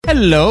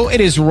Hello, it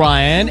is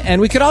Ryan,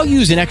 and we could all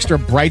use an extra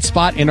bright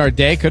spot in our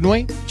day, couldn't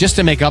we? Just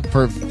to make up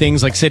for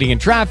things like sitting in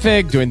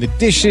traffic, doing the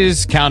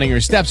dishes, counting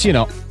your steps, you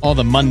know, all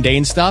the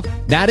mundane stuff.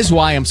 That is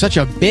why I'm such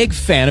a big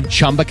fan of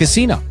Chumba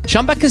Casino.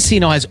 Chumba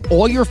Casino has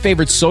all your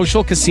favorite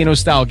social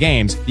casino-style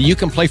games that you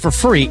can play for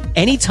free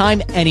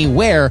anytime,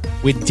 anywhere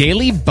with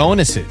daily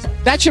bonuses.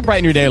 That should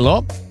brighten your day a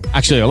little.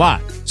 Actually, a lot.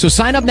 So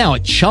sign up now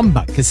at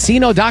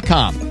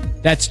ChumbaCasino.com.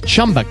 That's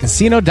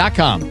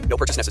ChumbaCasino.com. No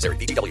purchase necessary.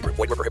 VGW Group.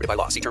 Void where prohibited by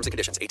law. See terms and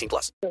conditions.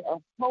 18+. A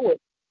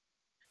poet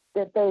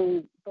that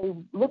they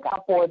look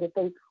out for, that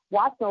they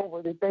watch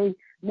over, that they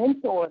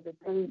mentor, that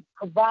they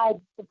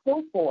provide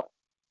support for.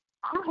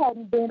 I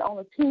hadn't been on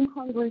a Team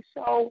Hungry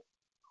show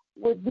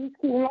with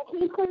Beastking, like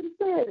he couldn't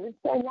say it in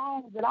so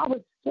long that I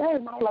was scared.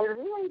 I'm like,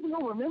 you ain't even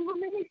gonna remember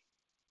me?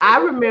 I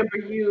remember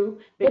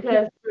you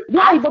because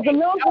but the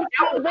love was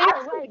still there,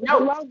 right? The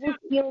love was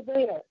still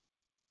there.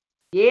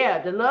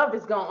 Yeah, the love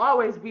is gonna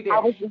always be there. I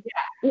was just,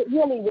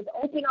 really with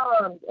open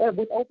arms. It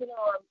was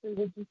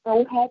just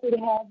so happy to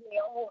have me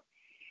on.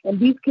 And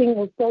Beastking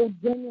was so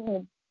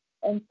genuine.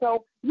 And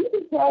so you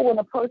can tell when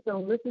a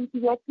person listens to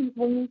your piece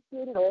when you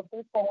sit it, or if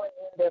they're throwing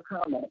in their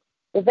comments.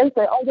 If they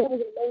say, "Oh, that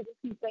was an amazing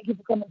piece, thank you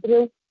for coming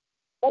through,"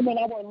 I mean,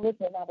 I wasn't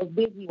listening. I was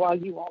busy while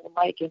you were on the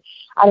mic, and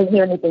I didn't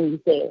hear anything you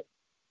said.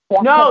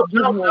 So don't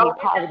think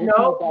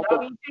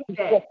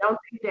that. Don't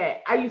think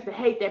that. I used to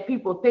hate that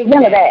people think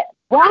none that. of that.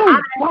 Right.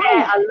 I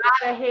had a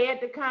lot of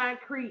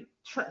head-to-concrete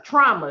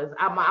traumas.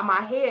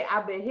 My head,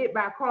 I've been hit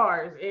by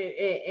cars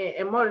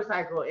and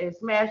motorcycle and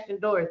smashed in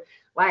doors.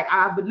 Like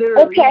I've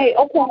literally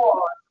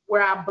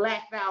where I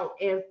blacked out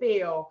and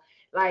fell.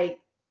 Like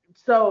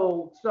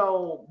so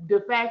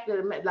the fact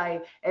that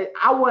like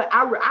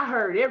I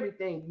heard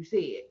everything you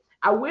said.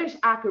 I wish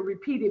I could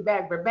repeat it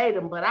back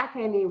verbatim, but I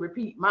can't even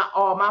repeat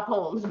all my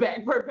poems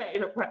back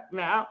verbatim right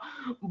now.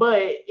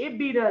 But it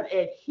be done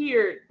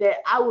adhered that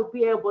I would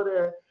be able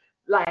to,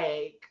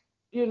 like,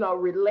 you know,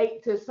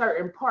 relate to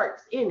certain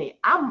parts in it.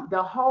 I'm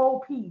the whole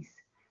piece,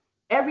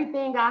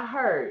 everything I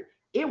heard,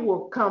 it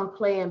will come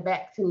playing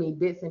back to me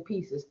bits and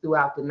pieces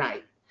throughout the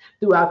night,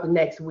 throughout the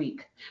next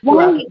week,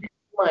 throughout the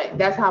next month.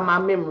 That's how my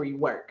memory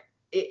works.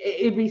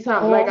 It'd be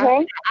something like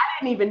I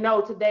didn't even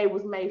know today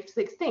was May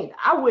 16th.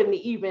 I wouldn't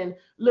even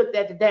looked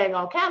at the dang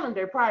on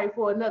calendar probably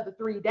for another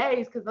 3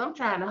 days because I'm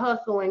trying to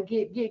hustle and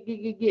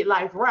get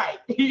life right.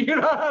 You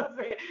know what I'm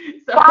saying?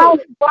 So,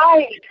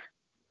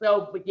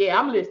 So, but yeah,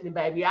 I'm listening,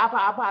 baby. I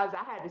apologize.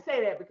 I had to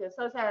say that because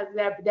sometimes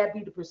that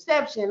be the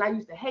perception. I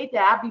used to hate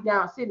that. I'd be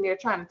down sitting there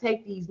trying to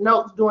take these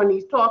notes during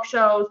these talk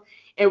shows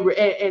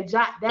and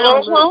jot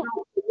down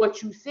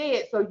what you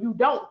said so you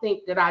don't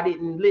think that I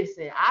didn't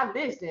listen. I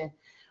listened.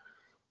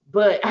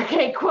 But I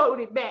can't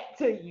quote it back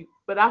to you.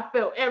 But I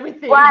felt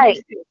everything.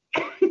 Right.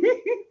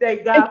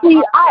 Thank God. See,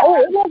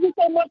 it wasn't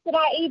so much that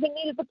I even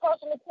needed the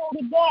person to quote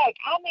it back.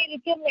 I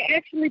needed them to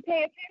actually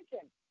pay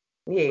attention.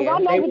 Yeah,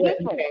 they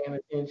wasn't paying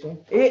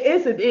attention.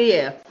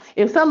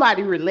 If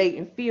somebody relate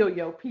and feel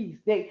your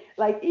piece, they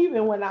like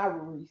even when I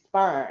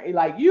respond,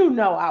 like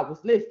I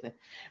was listening.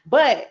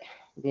 But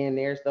then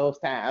there's those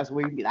times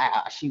where you be like,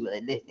 oh, she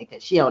wasn't listening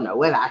because she don't know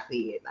what I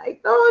said.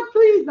 Like, Lord,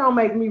 please don't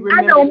make me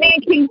remember. I know me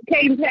and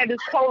KingKaiju had this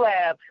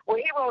collab where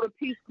he wrote a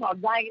piece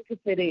called Dying to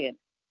Fit In.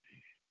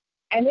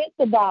 And it's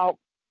about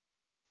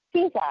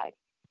suicide.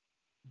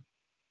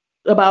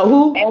 About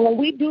who? And when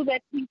we do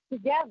that piece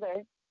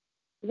together,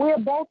 we're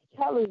both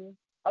telling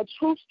a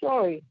true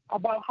story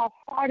about how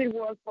hard it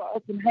was for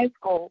us in high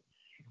school,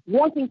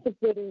 wanting to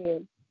fit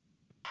in,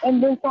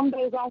 and then some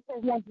days also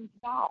wanting to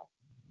die.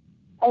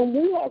 And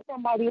we had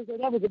somebody who said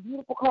that was a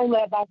beautiful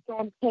collab by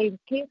Storm Cadence.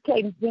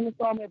 KingKaiju, Jenna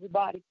Storm,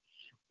 everybody,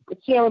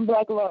 sharing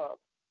black love.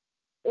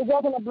 It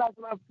wasn't a black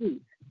love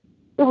piece.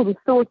 It was a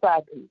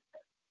suicide piece.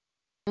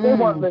 They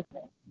weren't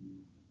listening.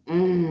 They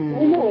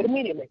knew it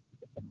immediately.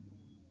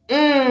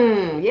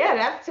 Yeah,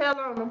 that's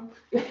telling them.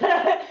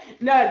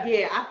 No,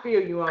 yeah, I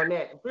feel you on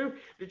that.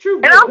 The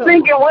truth. And I'm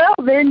thinking, well,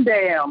 then,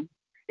 damn.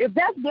 If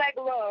that's black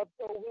love,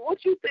 so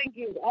what you think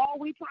is all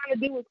we trying to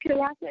do is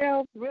kill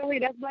ourselves? Really,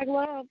 that's black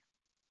love?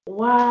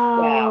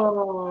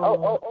 Wow.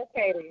 Oh,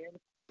 okay then.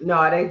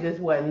 No, they just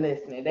wasn't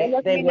listening.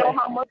 They know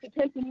how much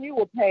attention you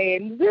were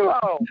paying.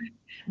 Zero.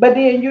 But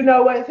then you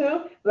know what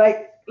too?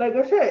 Like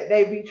I said,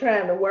 they be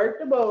trying to work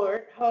the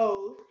board,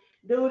 hoes,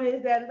 do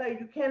this, that, and that.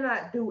 You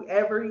cannot do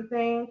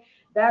everything.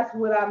 That's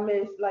what I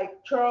miss.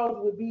 Like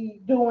Charles would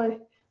be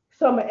doing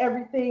some of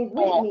everything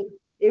with me.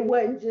 It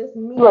wasn't just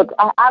me. Look,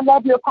 I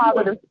love your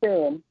positive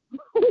spin.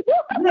 This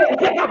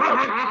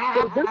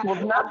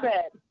was not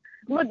bad.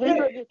 Look,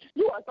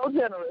 you are so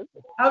generous.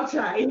 I'm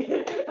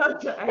trying.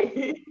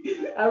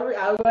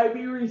 I might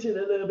be reaching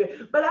a little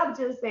bit, but I'm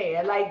just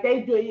saying, like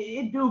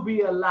it do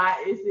be a lot.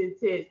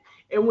 It's intense,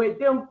 and with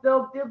them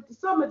some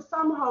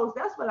hosts,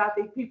 that's what I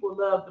think people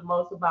love the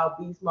most about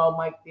Beast Mode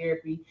Mic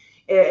Therapy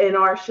and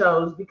our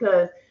shows,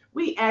 because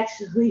we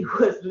actually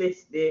was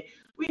listening.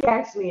 We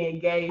actually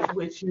engaged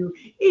with you.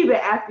 Even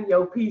after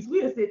your piece,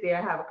 we'll sit there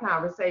and have a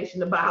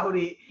conversation about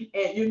it.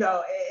 And, and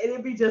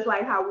it'd be just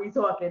like how we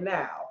talking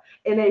now.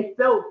 And they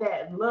felt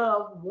that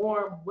love,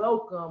 warm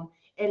welcome,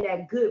 and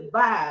that good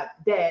vibe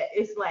that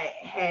it's like,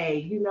 hey,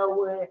 you know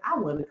what? I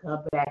want to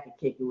come back and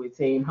kick it with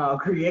Team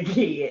Hungry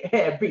again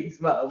at Beast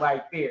Mode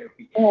like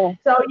therapy.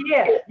 So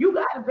yeah, you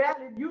got to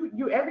valid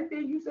you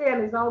everything you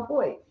saying is on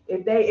point.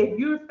 If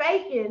you're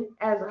faking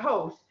as a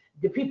host,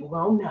 the people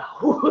gonna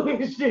know.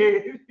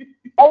 Shit.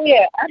 Oh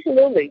yeah,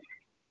 absolutely.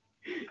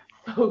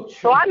 So true.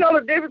 So I know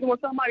the difference when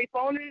somebody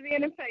phoning it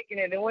in and faking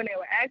it, and when they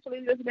were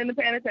actually listening and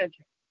paying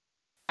attention.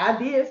 I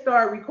did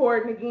start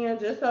recording again,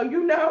 just so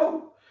you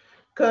know,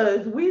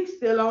 because we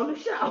still on the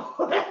show.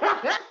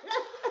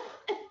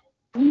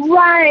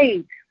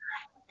 Right.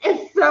 And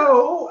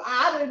so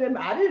I didn't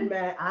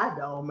mind. I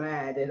don't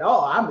mind at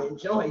all. I'm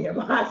enjoying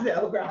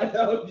myself. I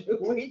told you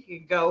we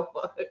can go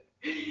for it.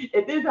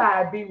 And this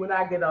how it be when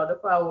I get on the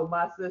phone with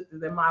my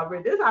sisters and my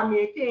friends. This how me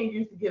and King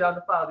used to get on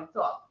the phone and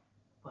talk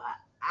for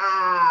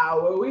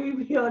hours. We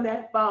be on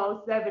that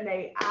phone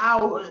 7-8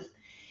 hours.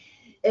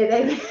 And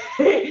then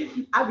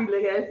I be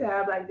looking at the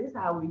time like, this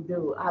how we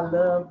do. I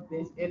love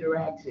this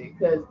interaction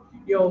because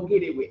you don't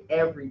get it with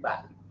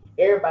everybody.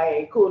 Everybody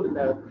ain't cool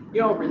enough. You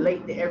don't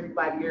relate to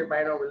everybody.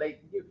 Everybody don't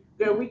relate to you.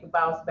 Girl, we can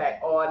bounce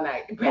back all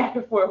night, back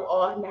and forth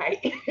all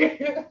night.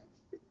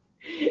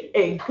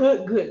 And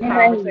good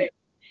conversation.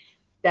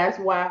 That's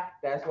why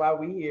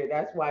we here.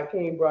 That's why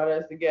King brought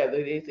us together.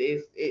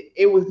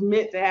 It was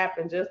meant to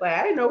happen. Just like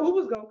I didn't know who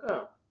was gonna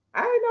come.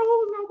 I didn't know who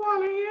was gonna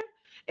call in here.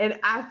 And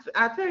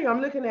I tell you,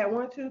 I'm looking at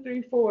 1, 2,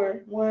 3,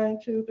 4. 1,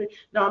 2, 3.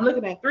 No, I'm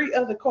looking at 3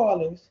 other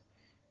callers.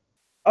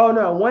 Oh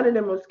no, one of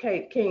them was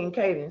King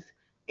Cadence,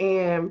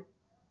 and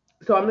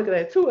so I'm looking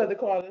at 2 other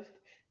callers.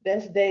 They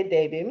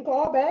didn't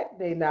call back.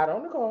 They not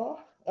on the call.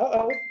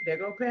 There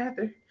go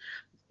Panther.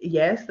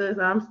 Yes, sis,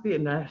 I'm still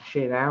not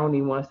shit. I don't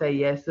even want to say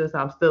yes, sis.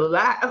 I'm still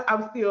alive.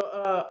 I'm still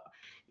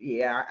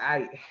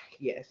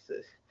yes,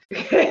 sis.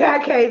 I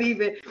can't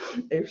even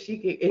if she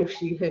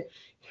could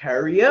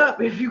hurry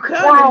up if you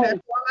come. Wow.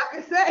 That's all I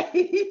can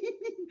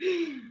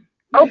say.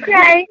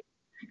 Okay.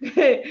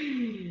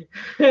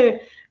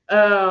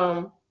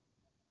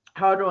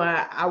 Hold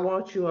on. I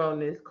want you on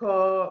this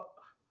call.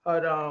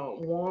 Hold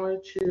on.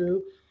 Want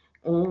you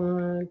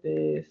on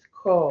this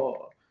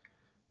call.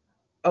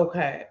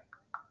 Okay.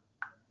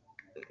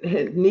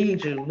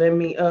 Need you. Let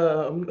me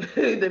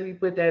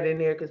put that in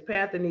there because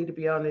Panther need to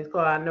be on this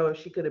call. I know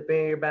if she could have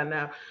been here by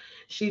now,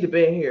 she'd have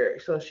been here.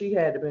 So she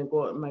had to been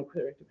going my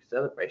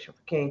celebration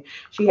for King.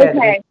 She had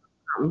to be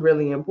something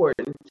really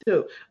important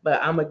too.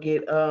 But I'm gonna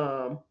get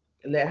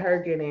let her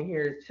get in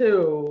here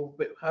too.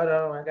 But hold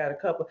on, I got a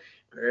couple.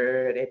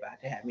 Girl, they about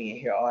to have me in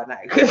here all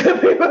night because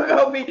people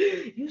gonna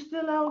be. You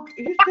still on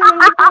the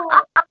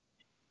call?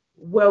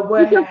 Well,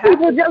 what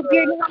people just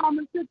getting home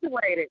and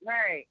situated,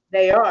 right?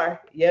 They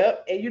are,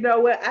 yep. And you know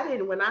what?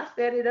 When I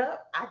set it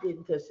up, I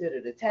didn't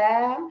consider the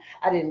time.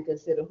 I didn't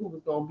consider who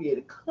was going to be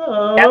able to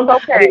come.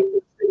 That's okay. I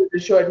didn't consider the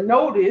short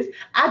notice.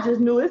 I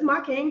just knew it's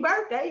my King's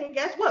birthday, and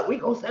guess what?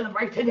 We're going to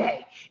celebrate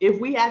today. If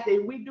we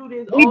do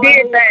this we all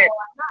did day, that.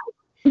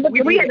 all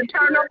night. We had to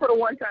turn up for the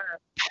one time.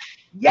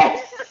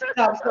 Yes,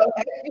 I'm so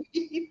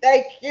happy.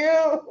 Thank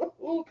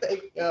you.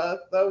 Thank y'all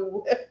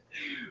so much.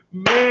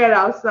 Man,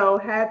 I'm so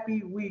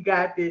happy we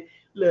got this.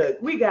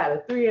 Look, we got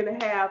a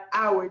 3.5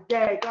 hour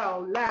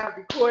daggone live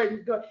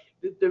recording.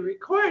 The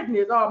recording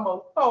is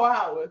almost 4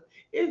 hours.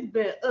 It's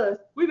been us.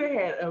 We've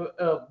had an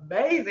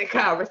amazing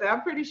conversation.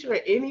 I'm pretty sure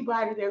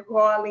anybody that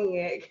call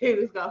in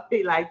is gonna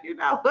be like, you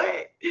know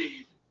what?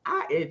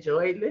 I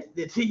enjoyed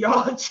listening to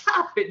y'all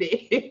chopping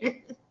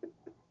it.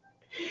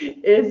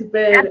 It's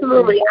been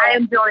absolutely. I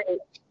enjoyed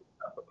it.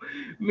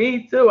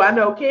 Me too. I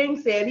know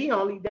King said he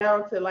only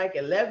down to like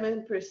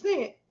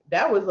 11%.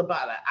 That was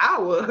about an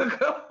hour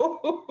ago.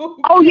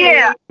 Oh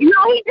yeah. He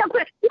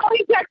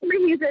texted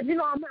me. He said, I'm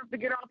gonna have to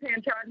get off here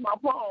and charge my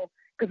phone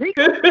because he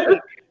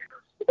couldn't.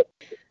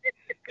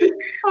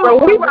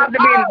 So we about to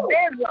be in the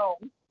dead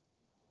zone.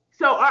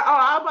 So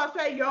I'm about to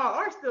say y'all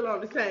are still on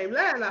the same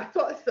line. I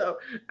thought so.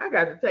 I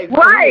got to take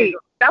right.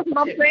 That's what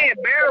I'm saying.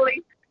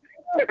 Barely.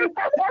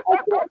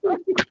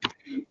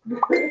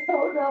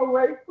 Hold on,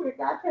 wait quick.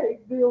 I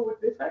can't deal with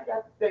this. I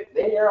got to take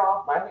the hair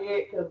off my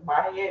head because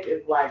my head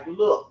is like,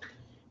 look,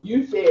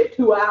 you said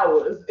 2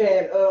 hours,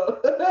 and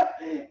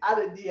I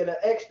done did an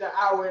extra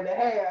 1.5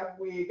 hours.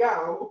 We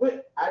gone.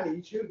 I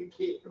need you to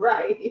get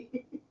right.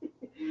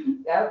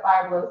 That's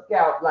why I'm gonna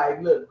scout.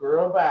 Like, look,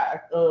 girl, bye.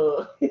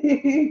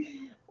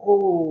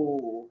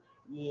 Oh,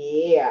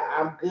 yeah,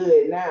 I'm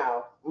good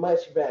now.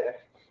 Much better.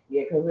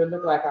 Yeah, because it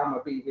looks like I'm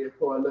going to be here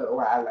for a little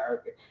while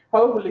longer.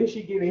 Hopefully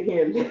she get in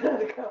here in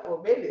a couple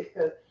of minutes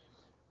because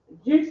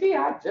you see,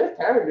 I just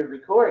turned the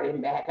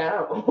recording back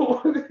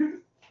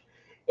on.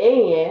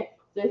 And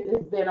since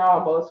it's been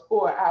almost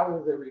 4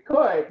 hours of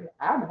recording,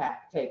 I'm going to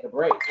have to take a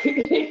break.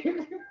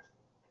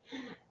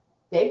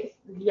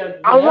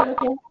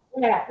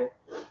 What happened?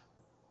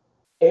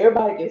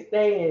 everybody can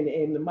stay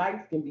and the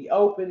mics can be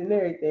open and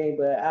everything,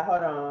 but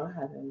hold on, I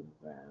have to move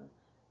around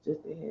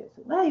just a head.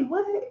 So, wait,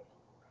 what?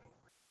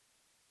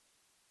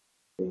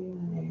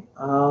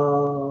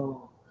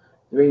 Oh,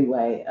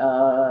 three-way.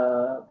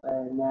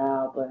 But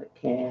now, but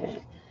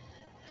can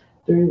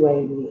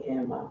three-way me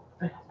and my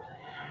family.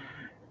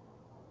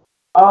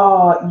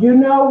 Oh, you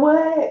know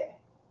what?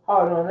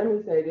 Hold on, let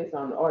me say this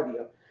on the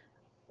audio.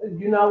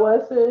 You know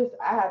what, sis?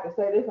 I have to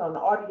say this on the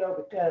audio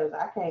because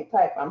I can't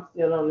type. I'm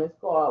still on this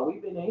call.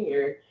 We've been in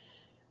here.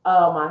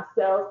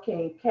 Myself,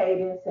 King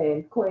Cadence,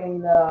 and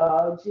Queen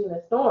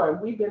Gina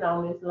Storm. We've been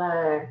on this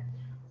line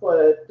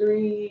for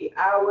 3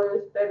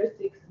 hours,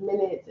 36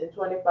 minutes, and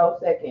 24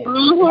 seconds.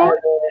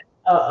 Having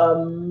an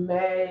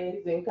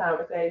amazing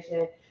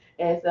conversation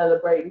and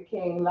celebrating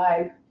King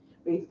Life,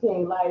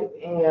 Beastking Life,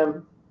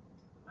 and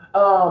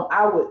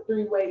I would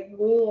three-way you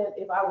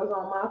in if I was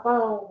on my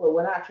phone, but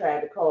when I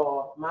tried to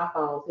call, my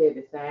phone said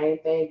the same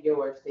thing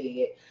yours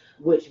said,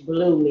 which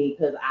blew me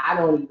because I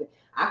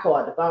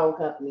called the phone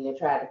company and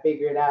tried to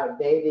figure it out.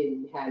 They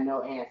didn't have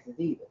no answers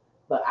either.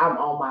 But I'm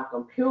on my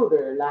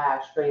computer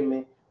live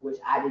streaming, which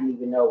I didn't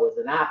even know was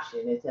an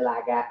option until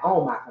I got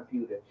on my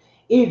computer.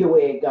 Either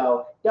way it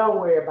go, don't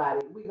worry about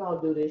it. We're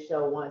going to do this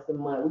show once a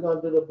month. We're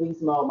going to do the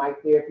Beast Mode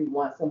Mic Therapy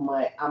once a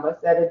month. I'm going to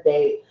set a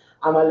date.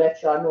 I'm going to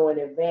let y'all know in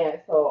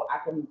advance so I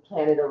can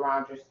plan it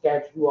around your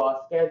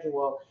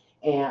schedule.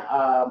 And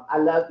I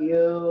love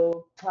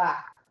you. That's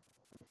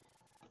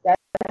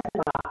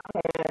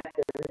my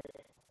answer.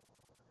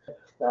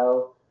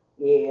 So,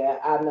 yeah,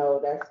 I know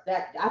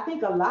that. I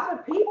think a lot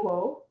of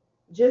people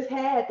just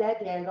had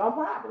that dang on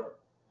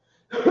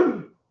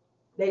problem.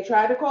 They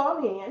tried to call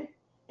in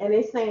and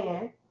they're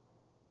saying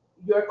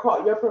your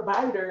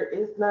provider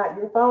is not,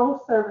 your phone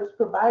service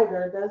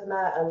provider does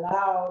not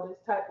allow this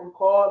type of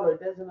call or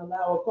doesn't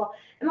allow a call.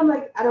 And I'm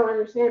like, I don't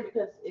understand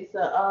because it's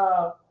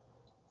what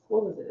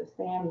was it, a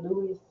San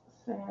Luis?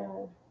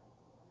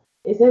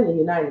 It's in the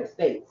United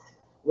States,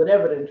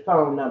 whatever the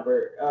phone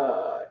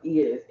number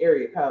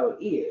area code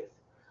is.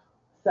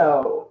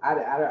 So I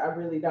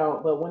really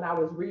don't. But when I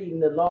was reading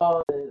the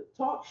law, the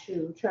talk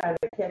show, trying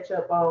to catch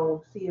up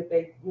on, see if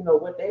they,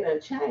 what they done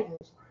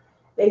changed,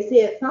 they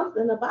said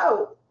something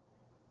about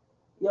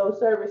your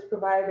service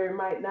provider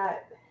might not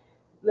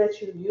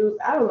let you use.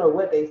 I don't know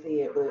what they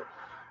said, but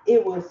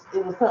it was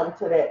something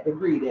to that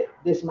degree that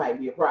this might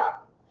be a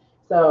problem.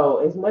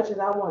 So as much as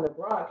I want to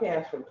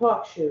broadcast from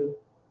talk show,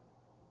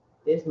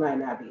 this might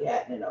not be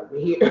happening over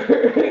here.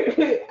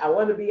 I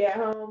want to be at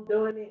home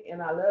doing it,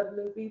 and I love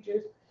the new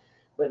features.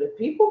 But if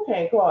people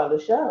can't call the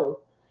show,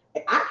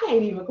 I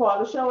can't even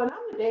call the show, and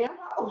I'm the damn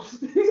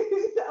host.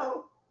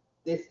 So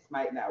this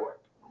might not work.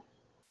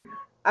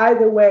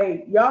 Either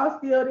way, y'all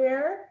still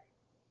there?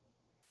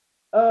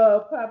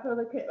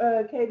 Popular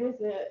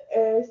Cadence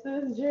and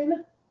Sis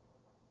Gina?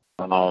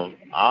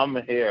 I'm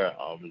here.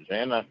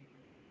 Jana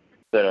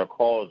said her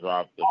call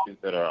dropped, so she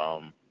said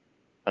her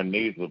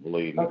knees were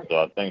bleeding, okay.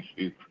 So I think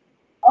she's.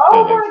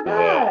 Oh my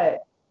God!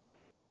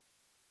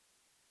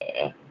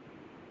 Yeah.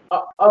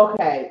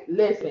 Okay,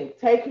 listen.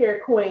 Take care,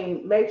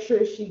 Queen. Make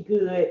sure she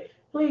good.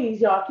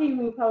 Please, y'all, keep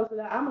me posted.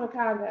 I'm gonna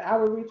contact. I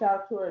will reach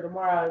out to her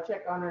tomorrow and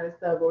check on her and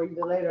stuff, or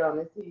either later on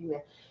this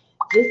evening.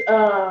 Just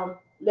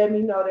let me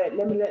know that.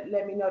 Let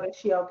me know that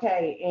she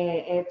okay,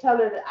 and tell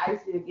her that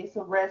Icy to get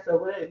some rest or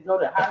whatever, go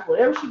to the hospital,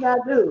 whatever she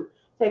gotta do.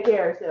 Take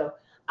care of herself.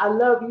 I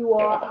love you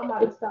all. I'm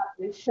about to stop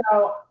this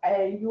show,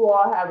 and you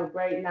all have a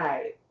great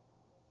night.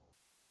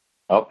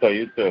 Okay,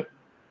 you too.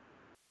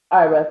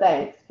 All right, bro.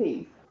 Thanks.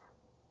 Peace.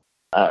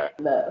 All right.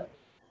 Love.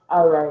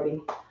 All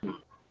righty.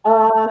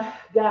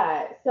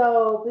 God.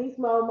 So Beast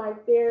Mode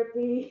Mic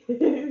Therapy,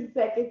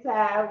 second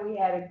time. We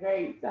had a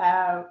great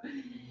time.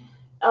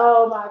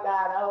 Oh my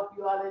God. I hope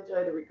you all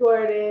enjoyed the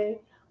recording.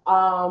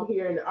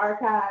 Here in the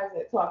archives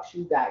at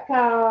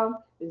talkshoe.com.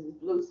 This is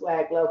Blue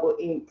Swag Global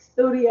Inc.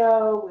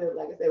 Studio.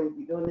 Like I said, we'll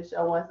be doing the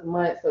show once a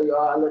month, so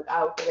y'all look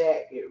out for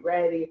that. Get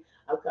ready.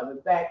 I'm coming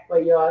back for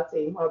y'all.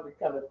 Team Hungry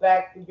coming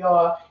back for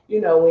y'all. We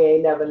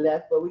ain't never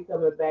left, but we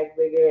coming back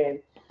bigger, and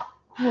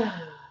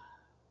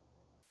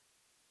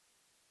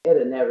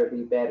it'll never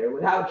be better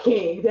without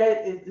King.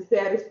 That is the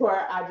saddest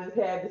part. I just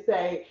had to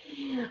say,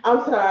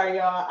 I'm sorry,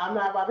 y'all. I'm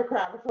not about to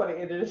cry before the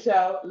end of the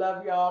show.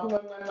 Love y'all.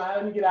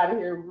 Let me get out of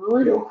here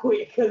real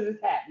quick because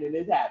it's happening.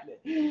 It's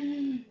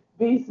happening.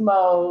 Beast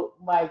Mode,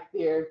 Mic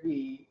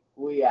Therapy.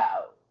 We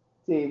out.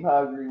 Team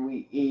Hungry,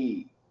 we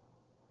eat.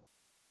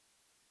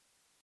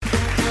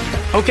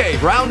 Okay,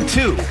 round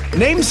two.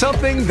 Name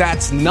something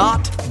that's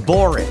not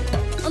boring.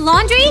 A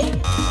laundry?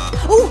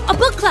 Ooh, a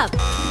book club.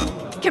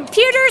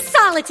 Computer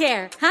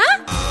solitaire,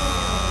 huh?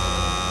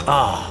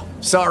 Ah,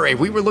 sorry,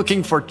 we were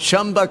looking for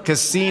Chumba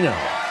Casino.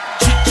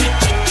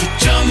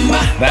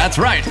 That's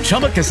right,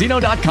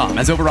 ChumbaCasino.com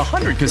has over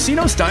 100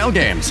 casino-style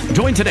games.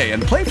 Join today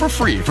and play for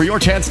free for your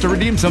chance to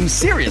redeem some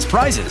serious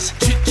prizes.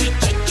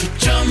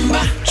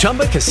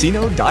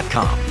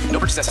 ChumbaCasino.com. No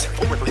purchase necessary.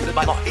 Void where prohibited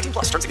by law. 18+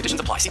 terms and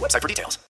conditions apply. See website for details.